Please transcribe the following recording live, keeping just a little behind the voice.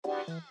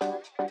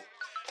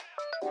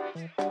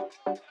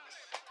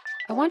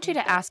I want you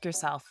to ask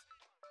yourself,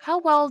 how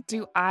well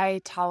do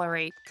I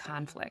tolerate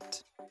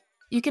conflict?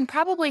 You can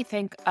probably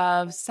think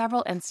of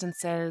several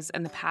instances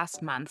in the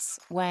past months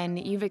when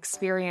you've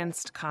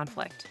experienced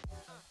conflict.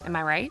 Am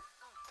I right?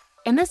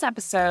 In this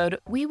episode,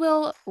 we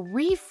will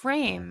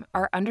reframe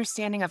our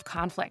understanding of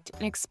conflict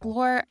and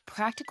explore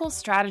practical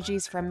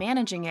strategies for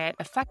managing it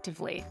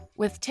effectively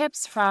with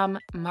tips from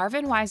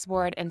Marvin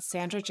Weisbord and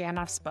Sandra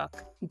Janoff's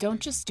book, Don't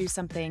Just Do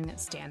Something,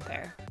 Stand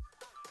There.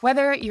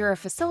 Whether you're a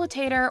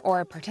facilitator or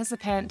a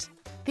participant,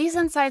 these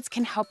insights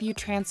can help you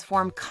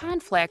transform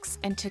conflicts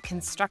into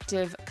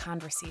constructive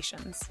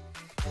conversations.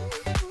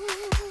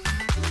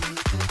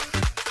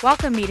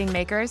 Welcome, meeting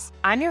makers.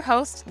 I'm your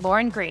host,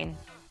 Lauren Green,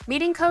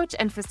 meeting coach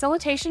and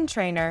facilitation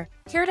trainer,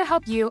 here to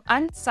help you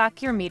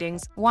unsuck your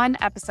meetings one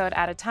episode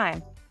at a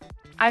time.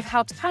 I've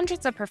helped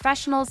hundreds of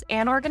professionals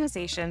and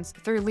organizations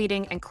through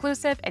leading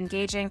inclusive,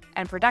 engaging,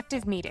 and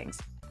productive meetings,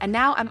 and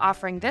now I'm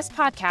offering this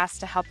podcast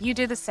to help you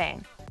do the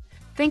same.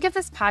 Think of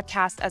this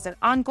podcast as an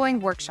ongoing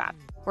workshop,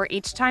 where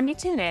each time you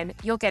tune in,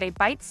 you'll get a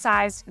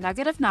bite-sized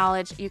nugget of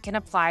knowledge you can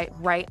apply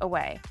right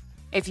away.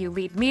 If you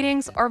lead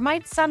meetings or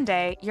might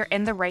someday, you're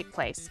in the right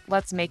place.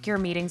 Let's make your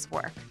meetings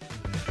work.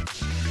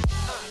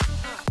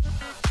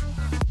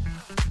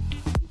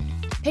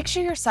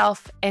 Picture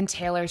yourself in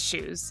Taylor's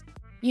shoes.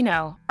 You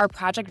know, our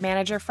project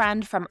manager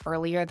friend from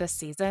earlier this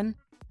season.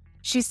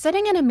 She's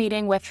sitting in a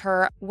meeting with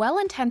her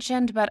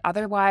well-intentioned but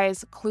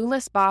otherwise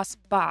clueless boss,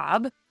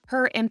 Bob,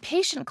 her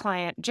impatient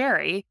client,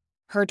 Jerry,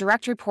 her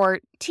direct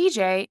report,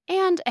 TJ,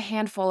 and a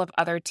handful of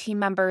other team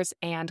members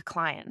and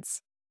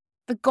clients.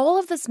 The goal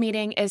of this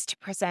meeting is to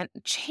present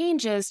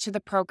changes to the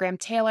program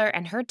Taylor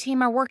and her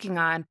team are working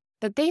on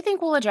that they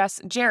think will address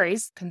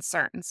Jerry's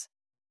concerns.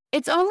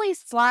 It's only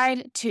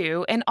slide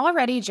 2, and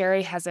already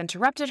Jerry has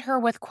interrupted her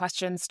with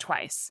questions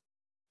twice.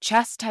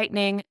 Chest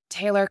tightening,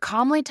 Taylor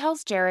calmly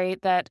tells Jerry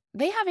that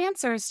they have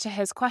answers to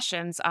his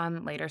questions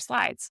on later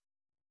slides.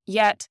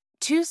 Yet,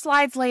 2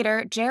 slides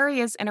later,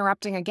 Jerry is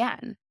interrupting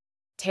again.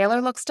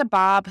 Taylor looks to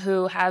Bob,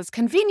 who has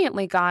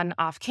conveniently gone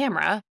off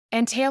camera,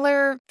 and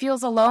Taylor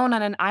feels alone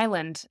on an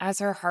island as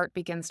her heart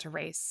begins to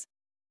race.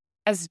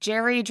 As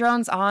Jerry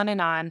drones on and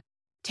on,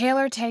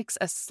 Taylor takes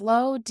a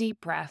slow,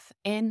 deep breath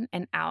in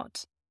and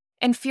out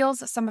and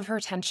feels some of her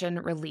tension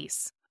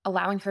release,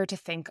 allowing her to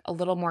think a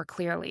little more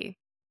clearly.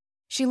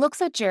 She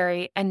looks at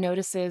Jerry and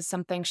notices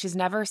something she's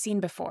never seen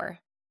before: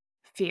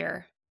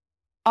 fear.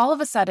 All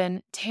of a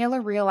sudden,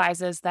 Taylor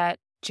realizes that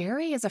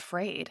Jerry is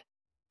afraid.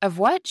 Of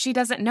what? She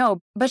doesn't know,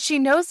 but she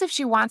knows if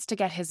she wants to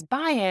get his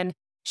buy-in,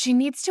 she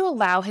needs to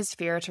allow his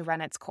fear to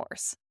run its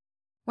course.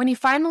 When he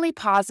finally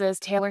pauses,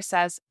 Taylor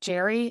says,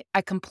 "Jerry,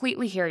 I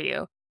completely hear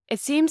you.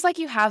 It seems like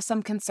you have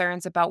some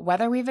concerns about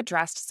whether we've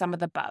addressed some of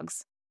the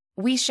bugs.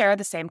 We share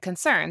the same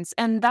concerns,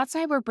 and that's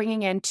why we're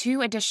bringing in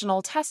 2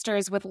 additional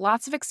testers with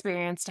lots of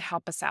experience to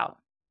help us out."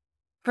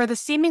 For the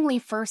seemingly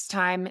first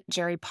time,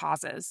 Jerry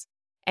pauses.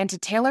 And to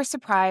Taylor's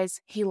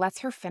surprise, he lets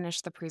her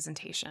finish the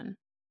presentation.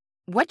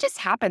 What just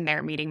happened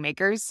there, meeting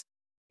makers?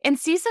 In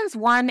seasons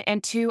 1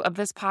 and 2 of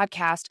this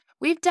podcast,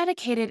 we've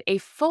dedicated a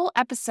full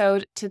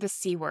episode to the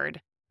C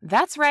word.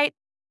 That's right,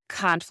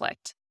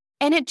 conflict.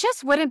 And it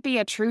just wouldn't be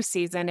a true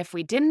season if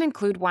we didn't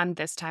include one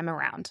this time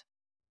around.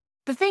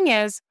 The thing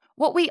is,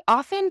 what we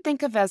often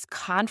think of as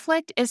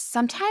conflict is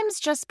sometimes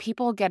just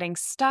people getting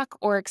stuck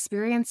or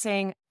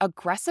experiencing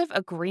aggressive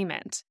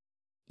agreement.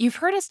 You've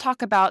heard us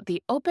talk about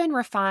the open,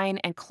 refine,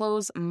 and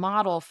close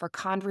model for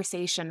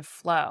conversation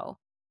flow.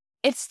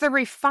 It's the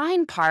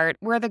refine part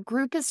where the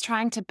group is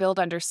trying to build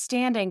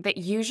understanding that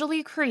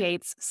usually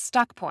creates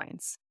stuck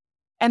points.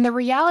 And the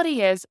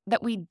reality is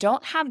that we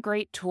don't have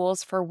great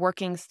tools for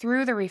working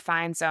through the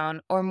refine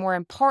zone, or more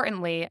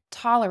importantly,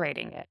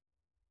 tolerating it.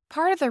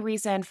 Part of the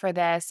reason for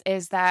this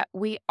is that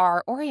we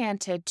are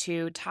oriented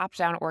to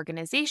top-down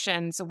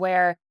organizations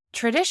where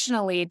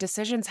traditionally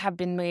decisions have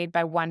been made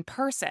by one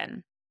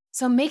person.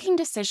 So making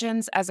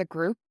decisions as a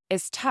group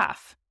is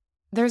tough.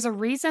 There's a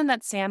reason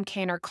that Sam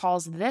Kainer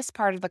calls this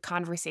part of the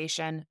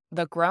conversation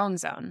the groan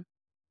zone.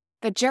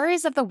 The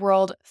Jerrys of the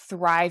world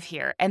thrive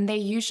here, and they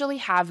usually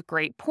have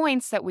great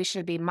points that we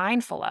should be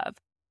mindful of.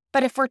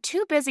 But if we're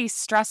too busy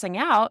stressing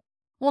out,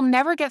 we'll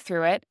never get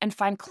through it and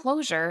find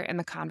closure in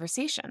the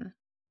conversation.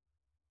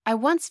 I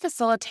once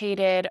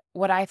facilitated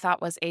what I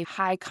thought was a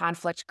high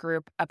conflict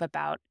group of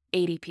about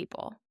 80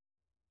 people.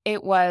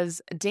 It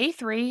was day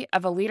 3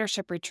 of a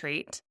leadership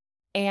retreat,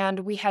 and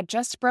we had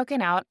just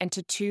broken out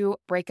into 2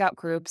 breakout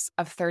groups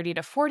of 30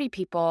 to 40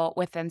 people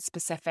within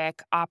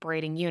specific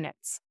operating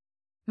units.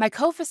 My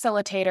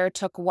co-facilitator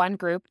took one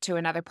group to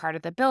another part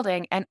of the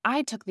building, and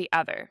I took the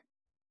other.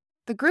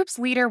 The group's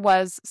leader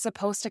was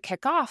supposed to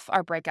kick off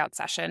our breakout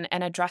session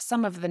and address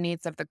some of the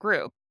needs of the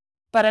group,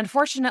 but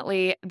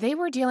unfortunately, they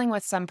were dealing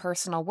with some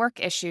personal work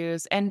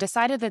issues and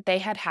decided that they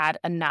had had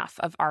enough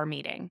of our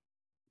meeting.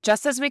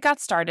 Just as we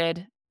got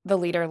started, the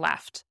leader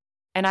left,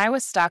 and I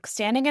was stuck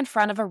standing in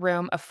front of a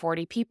room of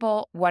 40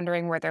 people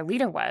wondering where their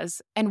leader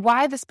was and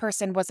why this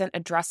person wasn't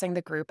addressing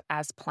the group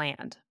as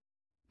planned.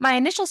 My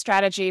initial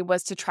strategy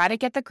was to try to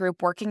get the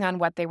group working on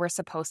what they were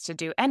supposed to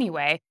do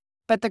anyway,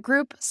 but the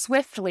group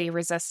swiftly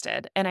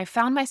resisted, and I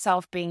found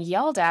myself being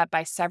yelled at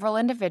by several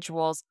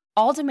individuals,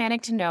 all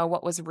demanding to know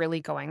what was really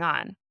going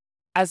on.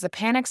 As the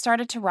panic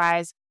started to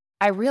rise,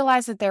 I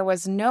realized that there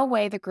was no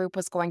way the group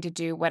was going to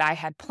do what I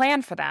had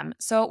planned for them,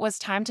 so it was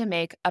time to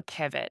make a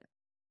pivot.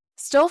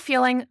 Still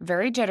feeling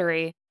very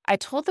jittery, I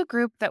told the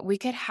group that we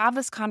could have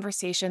this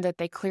conversation that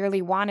they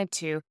clearly wanted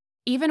to,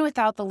 even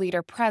without the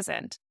leader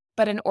present.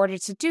 But in order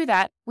to do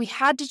that, we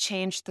had to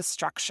change the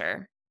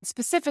structure,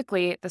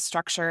 specifically the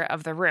structure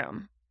of the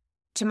room.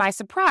 To my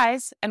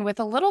surprise, and with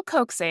a little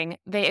coaxing,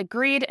 they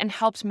agreed and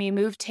helped me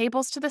move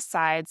tables to the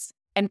sides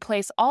and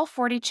place all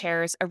 40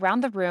 chairs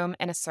around the room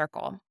in a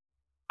circle.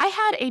 I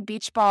had a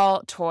beach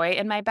ball toy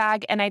in my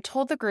bag, and I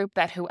told the group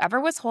that whoever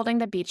was holding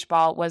the beach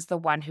ball was the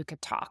one who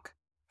could talk.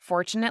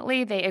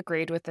 Fortunately, they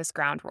agreed with this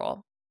ground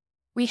rule.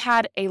 We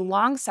had a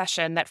long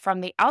session that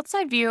from the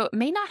outside view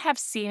may not have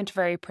seemed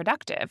very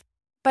productive,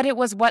 but it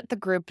was what the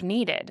group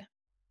needed.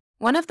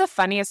 One of the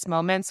funniest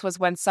moments was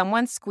when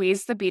someone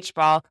squeezed the beach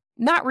ball,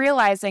 not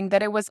realizing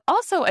that it was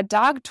also a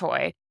dog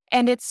toy,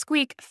 and its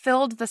squeak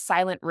filled the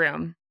silent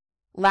room.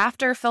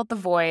 Laughter filled the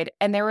void,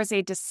 and there was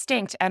a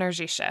distinct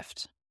energy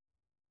shift.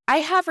 I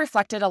have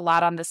reflected a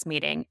lot on this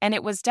meeting, and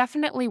it was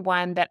definitely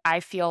one that I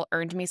feel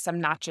earned me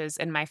some notches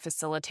in my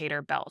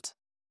facilitator belt.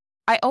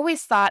 I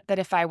always thought that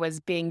if I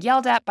was being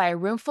yelled at by a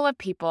room full of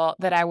people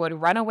that I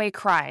would run away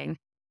crying,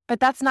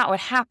 but that's not what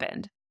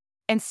happened.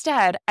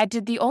 Instead, I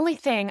did the only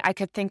thing I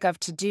could think of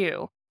to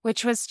do,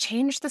 which was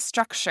change the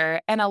structure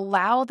and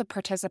allow the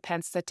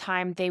participants the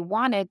time they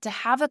wanted to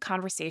have the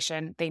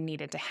conversation they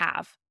needed to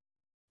have.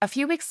 A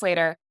few weeks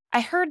later,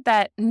 I heard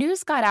that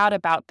news got out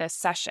about this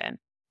session,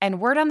 and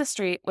word on the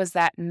street was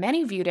that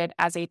many viewed it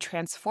as a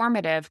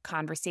transformative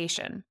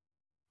conversation.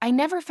 I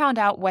never found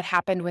out what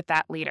happened with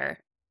that leader,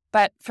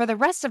 but for the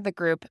rest of the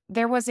group,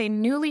 there was a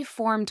newly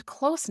formed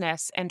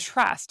closeness and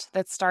trust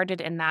that started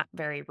in that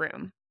very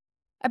room.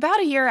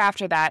 About a year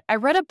after that, I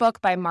read a book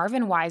by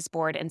Marvin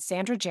Weisbord and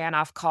Sandra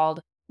Janoff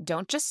called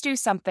Don't Just Do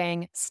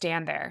Something,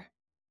 Stand There.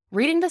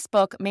 Reading this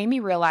book made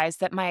me realize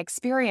that my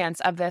experience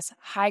of this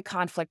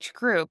high-conflict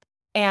group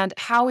and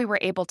how we were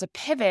able to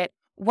pivot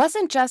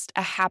wasn't just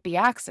a happy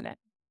accident.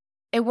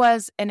 It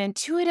was an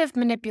intuitive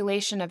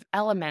manipulation of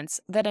elements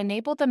that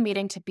enabled the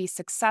meeting to be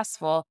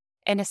successful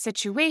in a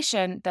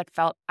situation that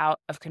felt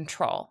out of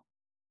control.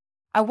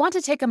 I want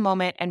to take a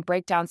moment and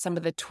break down some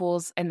of the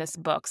tools in this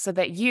book so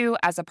that you,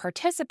 as a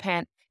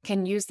participant,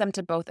 can use them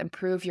to both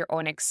improve your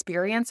own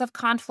experience of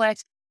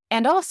conflict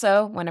and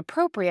also, when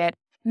appropriate,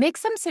 make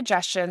some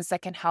suggestions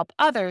that can help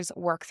others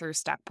work through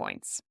step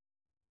points.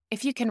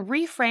 If you can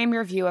reframe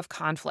your view of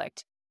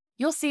conflict,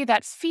 you'll see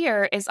that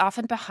fear is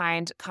often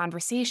behind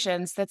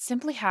conversations that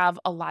simply have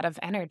a lot of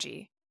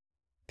energy.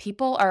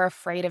 People are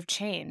afraid of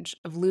change,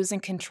 of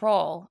losing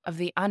control, of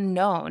the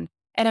unknown,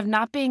 and of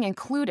not being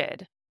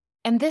included.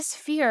 And this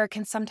fear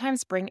can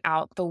sometimes bring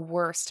out the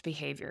worst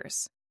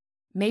behaviors.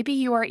 Maybe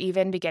you are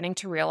even beginning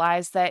to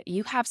realize that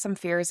you have some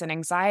fears and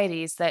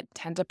anxieties that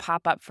tend to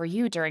pop up for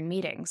you during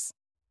meetings.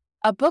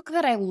 A book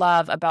that I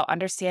love about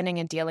understanding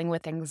and dealing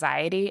with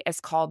anxiety is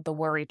called The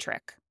Worry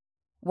Trick.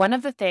 One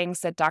of the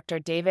things that Dr.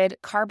 David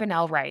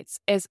Carbonell writes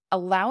is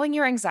allowing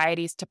your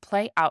anxieties to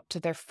play out to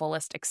their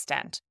fullest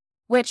extent,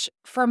 which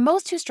for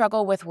most who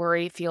struggle with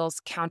worry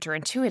feels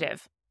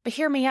counterintuitive. But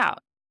hear me out.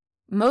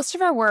 Most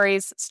of our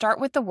worries start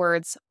with the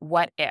words,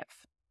 what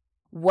if?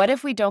 What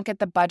if we don't get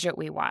the budget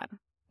we want?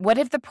 What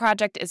if the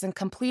project isn't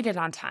completed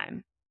on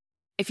time?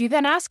 If you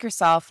then ask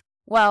yourself,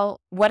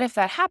 well, what if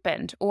that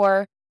happened?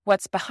 Or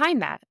what's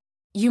behind that?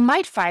 You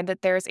might find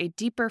that there's a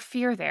deeper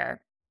fear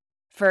there.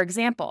 For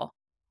example,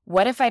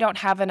 what if I don't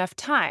have enough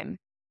time?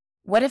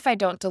 What if I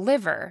don't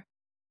deliver?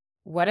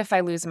 What if I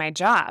lose my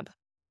job?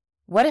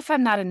 What if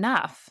I'm not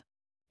enough?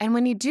 And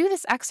when you do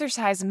this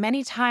exercise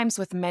many times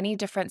with many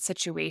different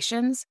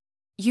situations,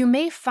 you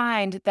may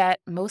find that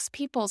most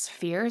people's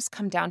fears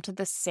come down to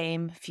the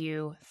same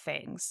few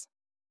things.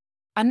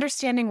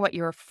 Understanding what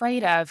you're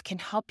afraid of can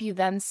help you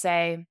then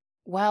say,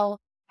 well,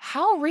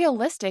 how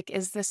realistic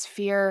is this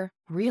fear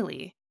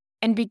really?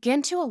 And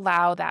begin to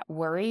allow that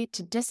worry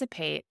to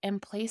dissipate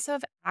in place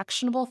of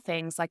actionable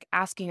things like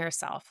asking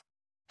yourself,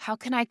 how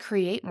can I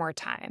create more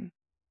time?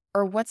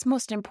 Or what's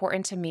most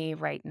important to me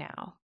right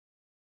now?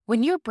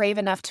 When you're brave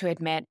enough to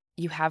admit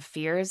you have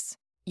fears,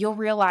 you'll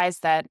realize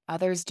that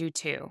others do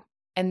too.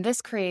 And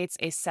this creates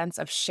a sense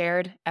of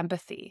shared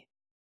empathy.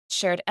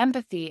 Shared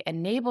empathy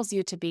enables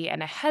you to be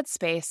in a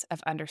headspace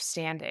of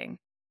understanding.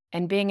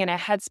 And being in a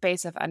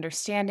headspace of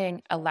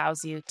understanding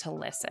allows you to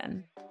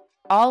listen.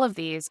 All of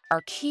these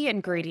are key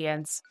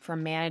ingredients for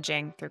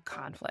managing through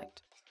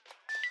conflict.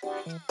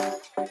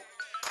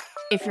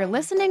 If you're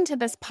listening to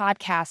this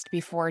podcast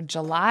before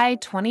July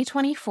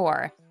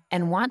 2024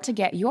 and want to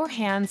get your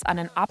hands on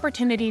an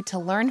opportunity to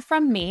learn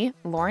from me,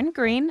 Lauren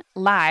Green,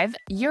 live,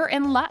 you're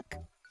in luck.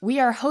 We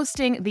are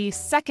hosting the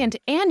second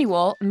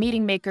annual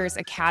Meeting Makers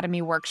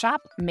Academy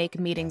workshop, Make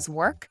Meetings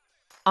Work.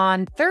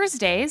 On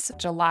Thursdays,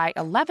 July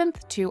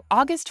 11th to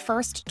August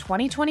 1st,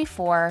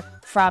 2024,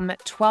 from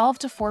 12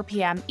 to 4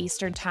 p.m.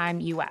 Eastern Time,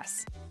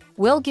 US.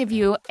 We'll give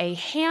you a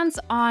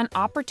hands-on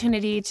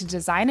opportunity to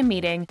design a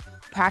meeting,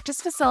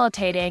 practice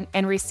facilitating,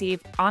 and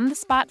receive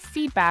on-the-spot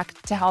feedback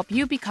to help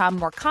you become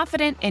more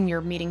confident in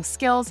your meeting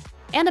skills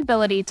and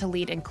ability to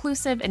lead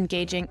inclusive,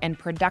 engaging, and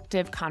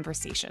productive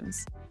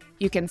conversations.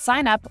 You can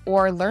sign up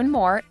or learn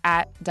more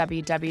at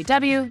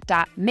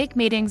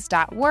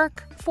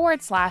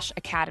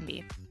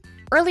www.makemeetings.work/academy.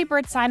 Early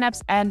bird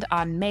signups end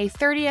on May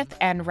 30th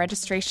and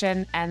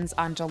registration ends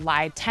on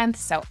July 10th,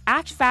 so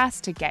act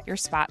fast to get your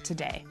spot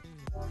today.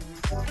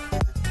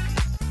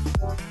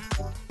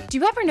 Do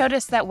you ever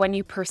notice that when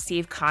you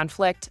perceive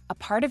conflict, a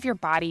part of your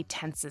body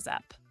tenses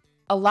up?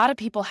 A lot of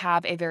people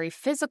have a very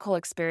physical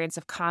experience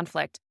of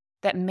conflict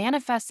that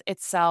manifests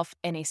itself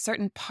in a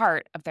certain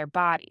part of their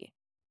body.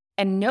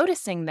 And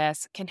noticing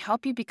this can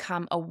help you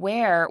become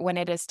aware when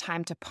it is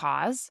time to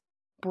pause,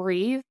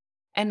 breathe,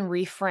 and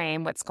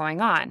reframe what's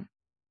going on.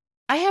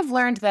 I have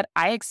learned that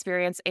I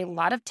experience a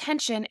lot of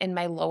tension in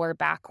my lower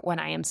back when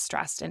I am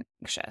stressed and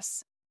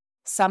anxious.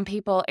 Some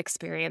people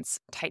experience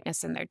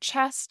tightness in their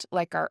chest,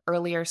 like our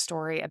earlier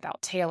story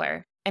about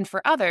Taylor, and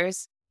for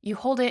others, you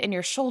hold it in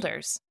your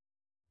shoulders.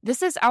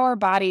 This is our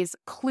body's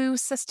clue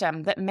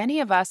system that many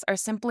of us are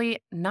simply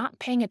not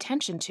paying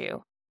attention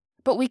to.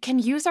 But we can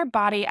use our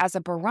body as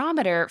a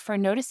barometer for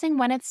noticing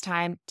when it's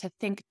time to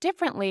think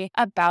differently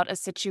about a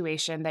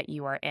situation that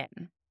you are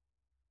in.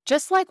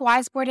 Just like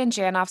Weisbord and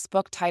Janoff's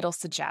book title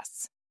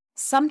suggests,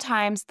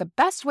 sometimes the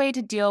best way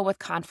to deal with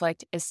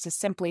conflict is to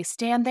simply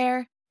stand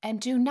there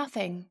and do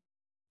nothing.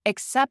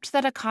 Accept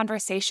that a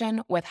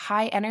conversation with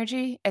high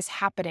energy is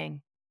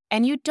happening,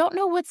 and you don't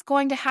know what's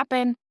going to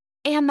happen,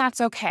 and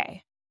that's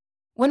okay.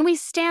 When we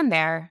stand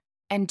there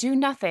and do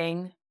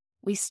nothing,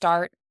 we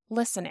start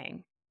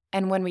listening.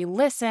 And when we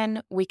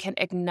listen, we can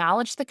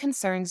acknowledge the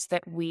concerns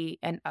that we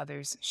and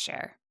others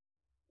share.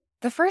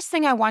 The first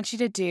thing I want you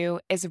to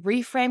do is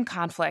reframe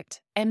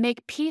conflict and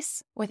make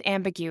peace with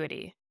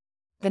ambiguity.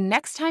 The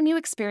next time you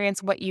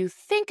experience what you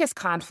think is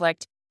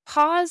conflict,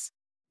 pause,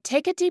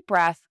 take a deep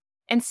breath,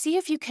 and see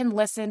if you can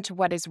listen to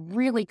what is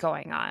really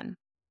going on.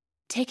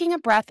 Taking a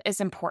breath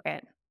is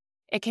important.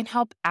 It can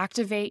help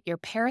activate your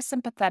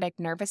parasympathetic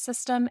nervous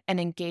system and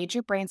engage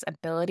your brain's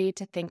ability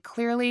to think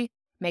clearly,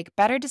 make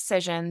better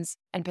decisions,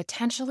 and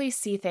potentially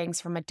see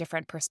things from a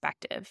different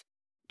perspective,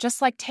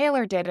 just like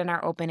Taylor did in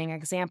our opening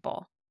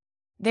example.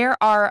 There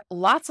are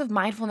lots of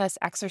mindfulness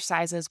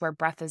exercises where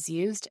breath is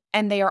used,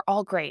 and they are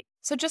all great,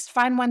 so just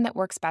find one that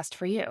works best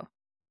for you.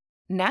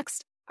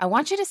 Next, I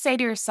want you to say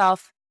to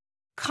yourself,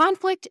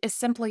 conflict is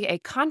simply a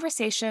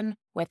conversation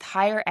with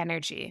higher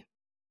energy.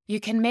 You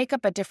can make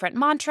up a different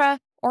mantra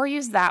or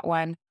use that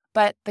one,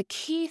 but the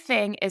key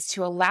thing is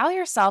to allow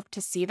yourself to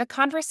see the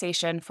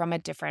conversation from a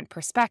different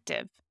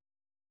perspective.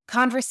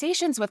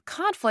 Conversations with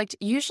conflict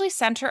usually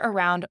center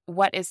around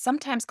what is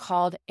sometimes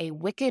called a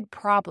wicked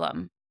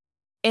problem.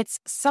 It's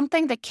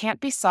something that can't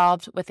be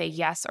solved with a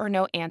yes or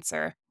no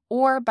answer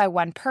or by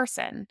one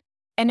person,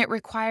 and it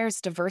requires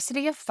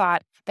diversity of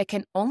thought that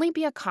can only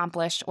be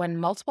accomplished when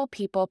multiple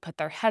people put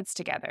their heads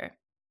together.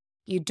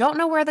 You don't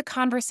know where the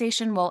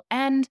conversation will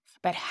end,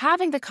 but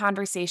having the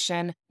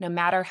conversation, no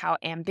matter how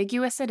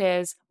ambiguous it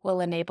is, will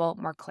enable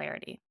more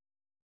clarity.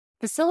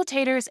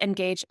 Facilitators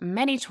engage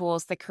many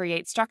tools that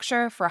create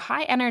structure for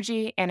high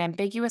energy and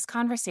ambiguous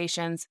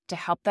conversations to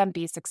help them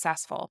be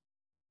successful.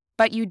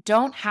 But you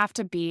don't have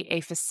to be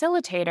a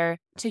facilitator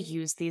to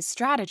use these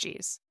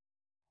strategies.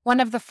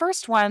 One of the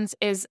first ones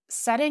is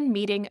setting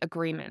meeting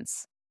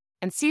agreements.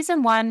 In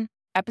Season 1,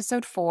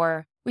 Episode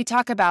 4, we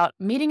talk about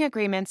meeting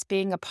agreements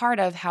being a part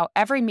of how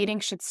every meeting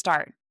should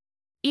start,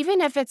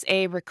 even if it's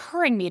a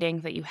recurring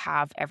meeting that you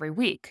have every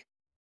week.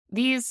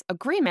 These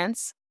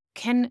agreements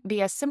can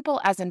be as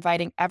simple as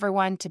inviting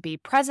everyone to be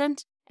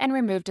present and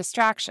remove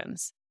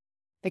distractions.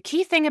 The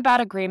key thing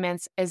about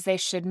agreements is they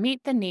should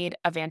meet the need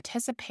of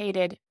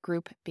anticipated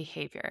group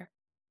behavior.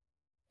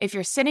 If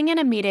you're sitting in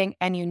a meeting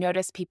and you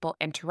notice people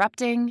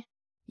interrupting,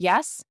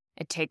 yes,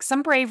 it takes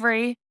some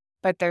bravery,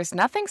 but there's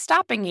nothing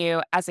stopping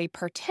you as a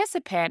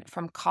participant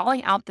from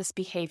calling out this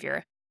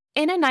behavior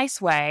in a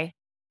nice way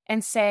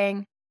and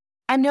saying,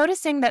 I'm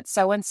noticing that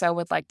so-and-so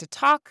would like to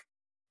talk,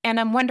 and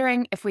I'm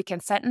wondering if we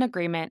can set an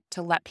agreement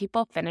to let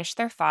people finish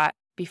their thought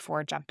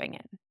before jumping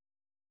in.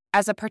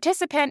 As a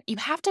participant, you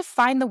have to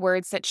find the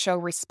words that show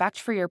respect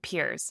for your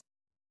peers.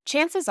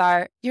 Chances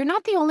are you're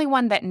not the only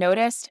one that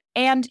noticed,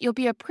 and you'll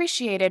be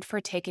appreciated for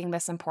taking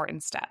this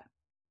important step.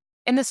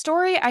 In the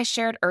story I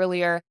shared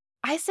earlier,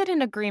 I set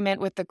an agreement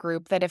with the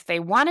group that if they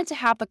wanted to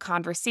have the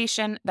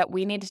conversation, that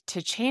we needed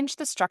to change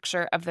the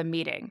structure of the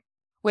meeting,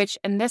 which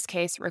in this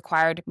case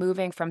required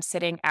moving from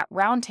sitting at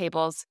round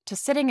tables to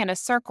sitting in a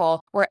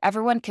circle where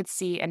everyone could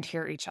see and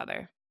hear each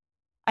other.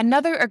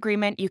 Another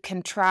agreement you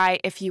can try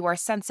if you are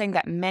sensing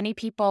that many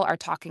people are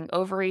talking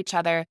over each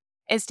other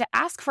is to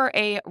ask for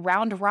a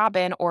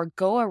round-robin or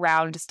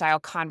go-around style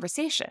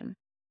conversation.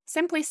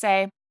 Simply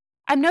say,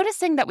 I'm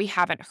noticing that we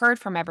haven't heard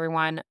from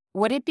everyone.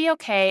 Would it be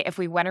okay if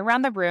we went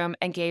around the room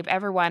and gave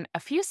everyone a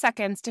few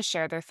seconds to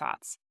share their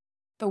thoughts?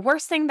 The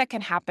worst thing that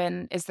can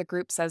happen is the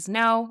group says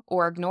no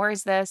or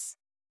ignores this,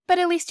 but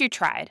at least you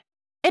tried.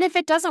 And if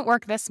it doesn't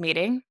work this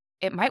meeting,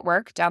 it might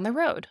work down the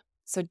road,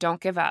 so don't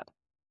give up.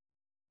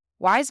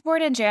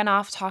 Weisbord and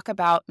Janoff talk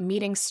about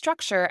meeting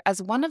structure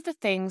as one of the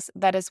things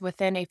that is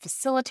within a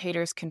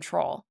facilitator's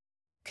control.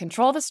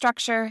 Control the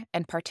structure,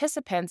 and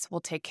participants will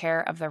take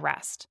care of the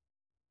rest.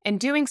 In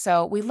doing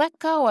so, we let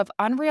go of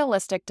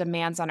unrealistic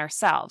demands on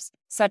ourselves,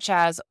 such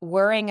as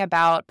worrying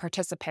about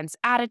participants'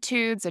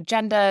 attitudes,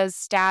 agendas,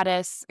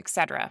 status,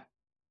 etc.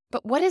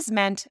 But what is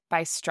meant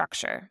by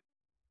structure?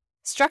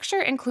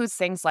 Structure includes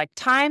things like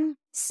time,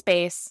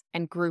 space,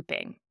 and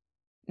grouping.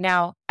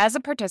 Now, as a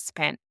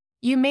participant,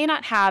 you may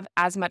not have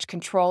as much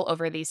control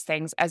over these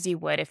things as you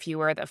would if you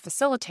were the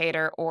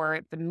facilitator or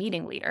the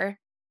meeting leader,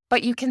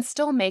 but you can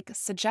still make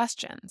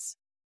suggestions.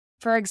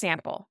 For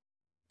example,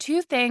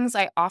 2 things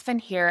I often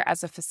hear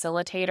as a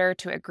facilitator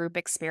to a group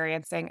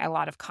experiencing a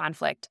lot of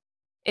conflict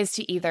is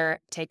to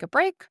either take a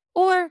break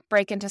or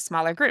break into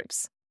smaller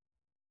groups.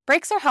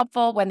 Breaks are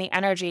helpful when the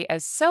energy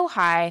is so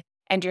high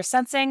and you're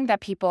sensing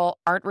that people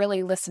aren't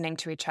really listening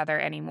to each other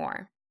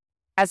anymore.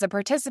 As a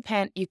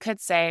participant, you could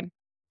say,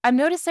 I'm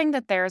noticing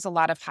that there's a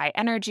lot of high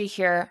energy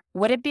here.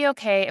 Would it be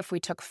okay if we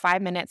took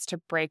 5 minutes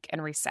to break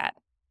and reset?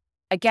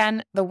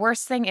 Again, the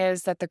worst thing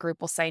is that the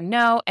group will say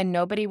no and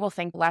nobody will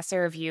think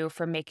lesser of you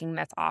for making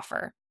this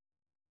offer.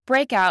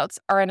 Breakouts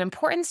are an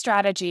important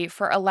strategy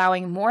for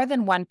allowing more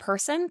than one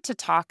person to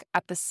talk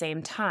at the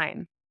same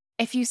time.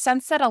 If you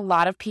sense that a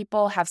lot of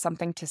people have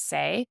something to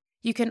say,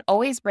 you can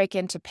always break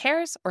into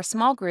pairs or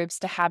small groups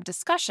to have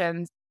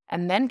discussions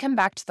and then come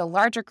back to the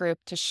larger group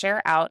to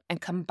share out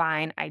and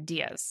combine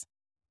ideas.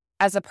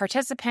 As a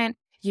participant,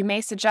 you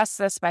may suggest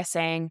this by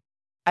saying,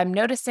 I'm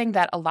noticing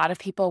that a lot of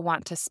people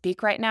want to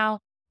speak right now.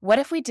 What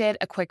if we did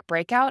a quick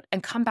breakout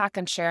and come back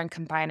and share and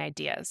combine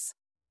ideas?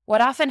 What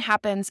often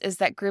happens is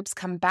that groups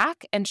come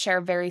back and share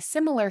very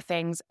similar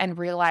things and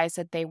realize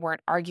that they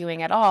weren't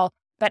arguing at all,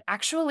 but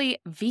actually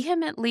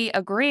vehemently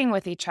agreeing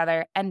with each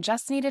other and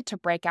just needed to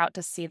break out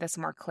to see this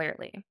more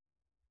clearly.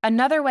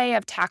 Another way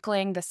of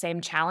tackling the same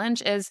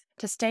challenge is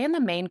to stay in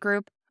the main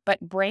group,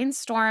 but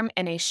brainstorm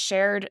in a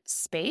shared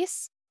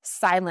space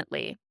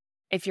silently.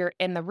 If you're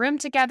in the room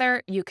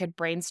together, you could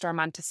brainstorm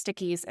onto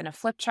stickies in a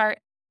flip chart.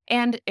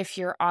 And if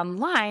you're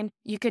online,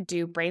 you could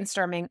do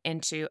brainstorming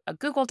into a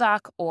Google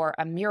Doc or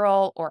a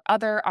mural or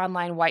other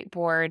online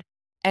whiteboard.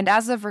 And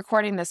as of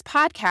recording this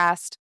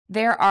podcast,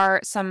 there are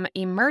some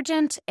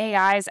emergent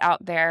AIs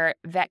out there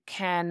that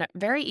can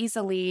very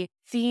easily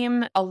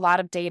theme a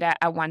lot of data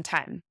at one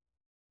time.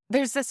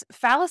 There's this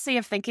fallacy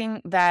of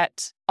thinking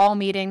that all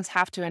meetings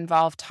have to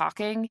involve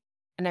talking.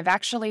 And I've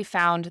actually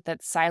found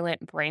that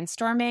silent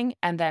brainstorming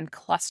and then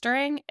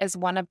clustering is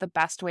one of the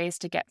best ways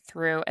to get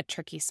through a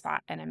tricky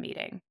spot in a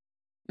meeting.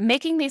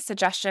 Making these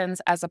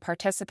suggestions as a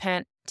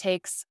participant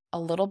takes a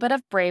little bit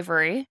of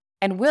bravery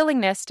and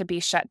willingness to be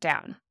shut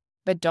down,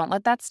 but don't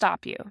let that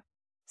stop you.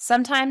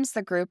 Sometimes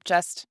the group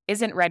just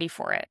isn't ready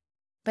for it,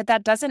 but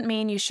that doesn't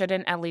mean you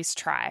shouldn't at least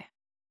try.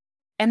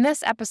 In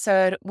this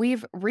episode,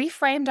 we've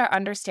reframed our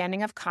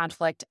understanding of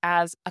conflict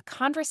as a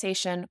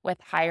conversation with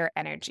higher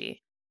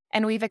energy.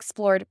 And we've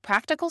explored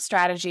practical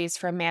strategies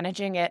for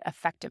managing it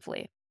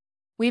effectively.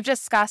 We've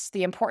discussed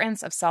the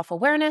importance of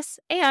self-awareness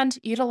and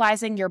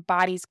utilizing your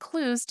body's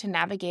clues to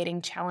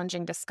navigating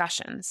challenging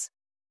discussions.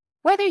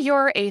 Whether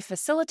you're a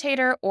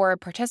facilitator or a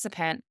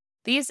participant,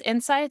 these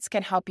insights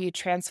can help you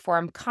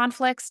transform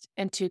conflicts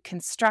into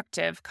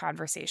constructive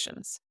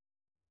conversations.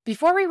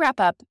 Before we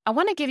wrap up, I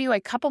want to give you a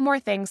couple more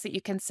things that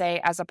you can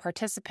say as a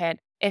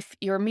participant if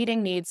your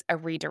meeting needs a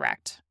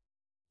redirect.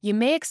 You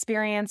may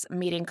experience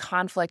meeting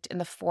conflict in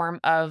the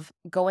form of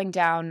going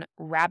down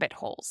rabbit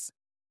holes.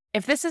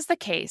 If this is the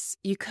case,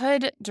 you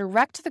could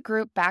direct the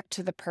group back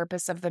to the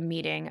purpose of the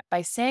meeting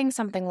by saying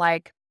something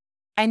like,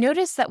 I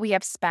noticed that we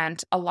have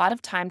spent a lot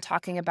of time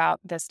talking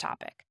about this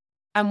topic.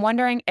 I'm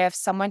wondering if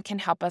someone can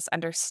help us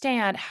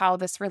understand how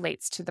this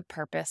relates to the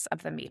purpose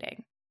of the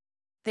meeting.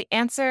 The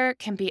answer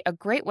can be a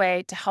great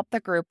way to help the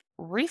group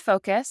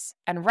refocus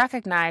and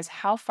recognize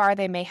how far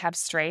they may have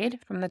strayed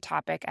from the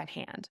topic at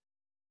hand.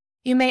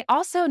 You may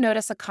also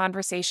notice a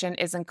conversation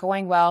isn't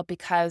going well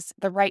because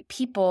the right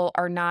people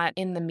are not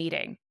in the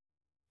meeting.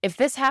 If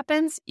this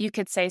happens, you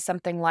could say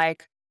something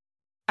like,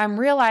 I'm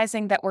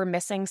realizing that we're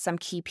missing some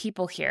key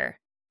people here,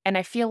 and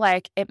I feel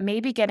like it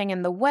may be getting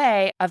in the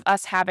way of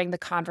us having the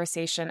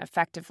conversation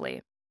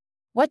effectively.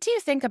 What do you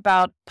think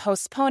about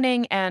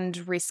postponing and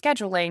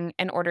rescheduling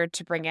in order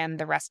to bring in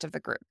the rest of the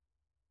group?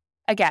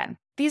 Again,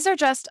 these are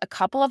just a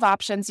couple of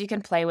options you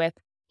can play with.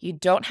 You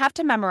don't have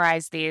to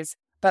memorize these.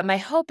 But my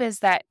hope is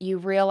that you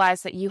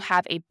realize that you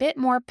have a bit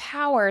more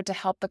power to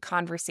help the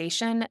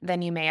conversation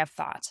than you may have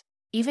thought,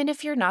 even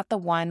if you're not the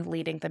one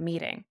leading the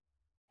meeting.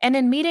 And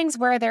in meetings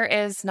where there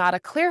is not a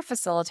clear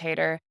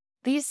facilitator,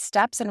 these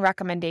steps and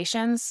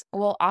recommendations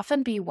will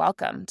often be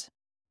welcomed.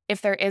 If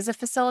there is a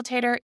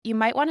facilitator, you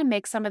might want to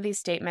make some of these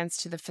statements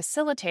to the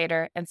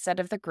facilitator instead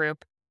of the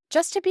group,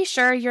 just to be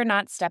sure you're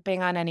not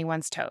stepping on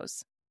anyone's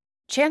toes.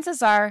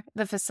 Chances are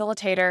the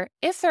facilitator,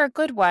 if they're a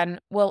good one,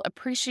 will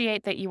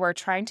appreciate that you are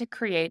trying to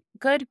create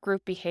good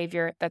group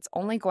behavior that's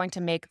only going to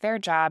make their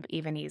job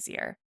even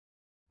easier.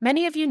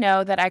 Many of you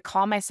know that I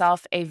call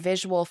myself a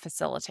visual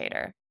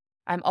facilitator.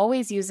 I'm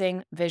always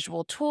using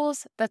visual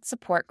tools that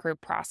support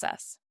group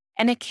process,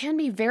 and it can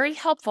be very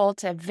helpful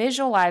to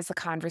visualize the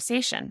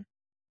conversation.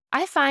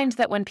 I find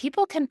that when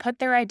people can put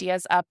their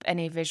ideas up in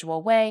a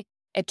visual way,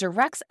 it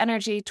directs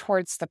energy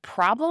towards the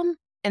problem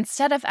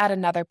instead of at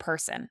another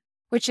person,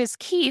 which is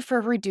key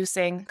for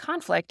reducing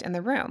conflict in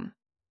the room.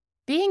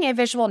 Being a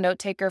visual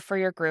note-taker for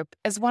your group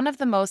is one of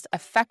the most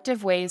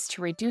effective ways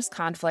to reduce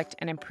conflict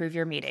and improve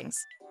your meetings.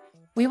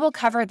 We will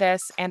cover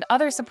this and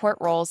other support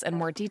roles in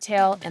more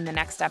detail in the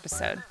next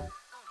episode.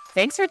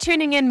 Thanks for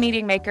tuning in,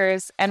 meeting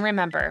makers, and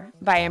remember,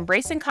 by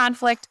embracing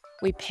conflict,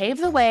 we pave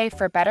the way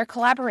for better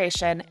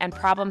collaboration and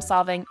problem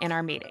solving in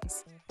our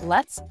meetings.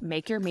 Let's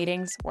make your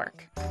meetings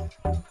work.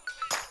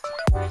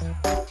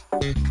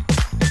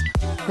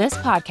 This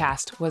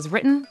podcast was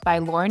written by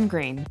Lauren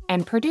Green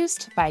and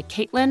produced by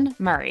Caitlin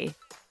Murray.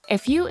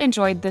 If you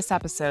enjoyed this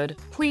episode,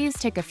 please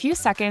take a few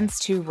seconds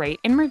to rate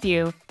and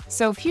review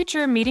so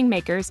future meeting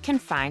makers can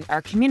find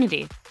our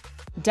community.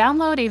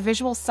 Download a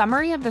visual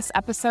summary of this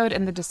episode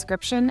in the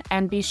description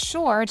and be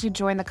sure to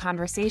join the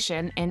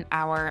conversation in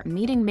our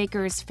Meeting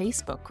Makers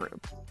Facebook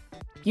group.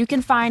 You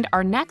can find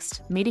our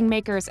next Meeting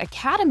Makers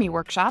Academy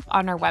workshop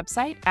on our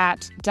website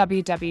at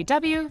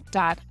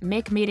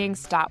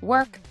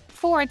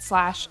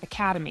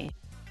www.makemeetings.work/academy.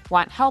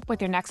 Want help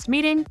with your next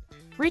meeting?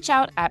 Reach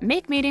out at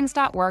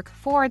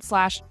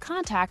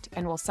makemeetings.work/contact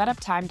and we'll set up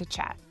time to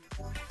chat.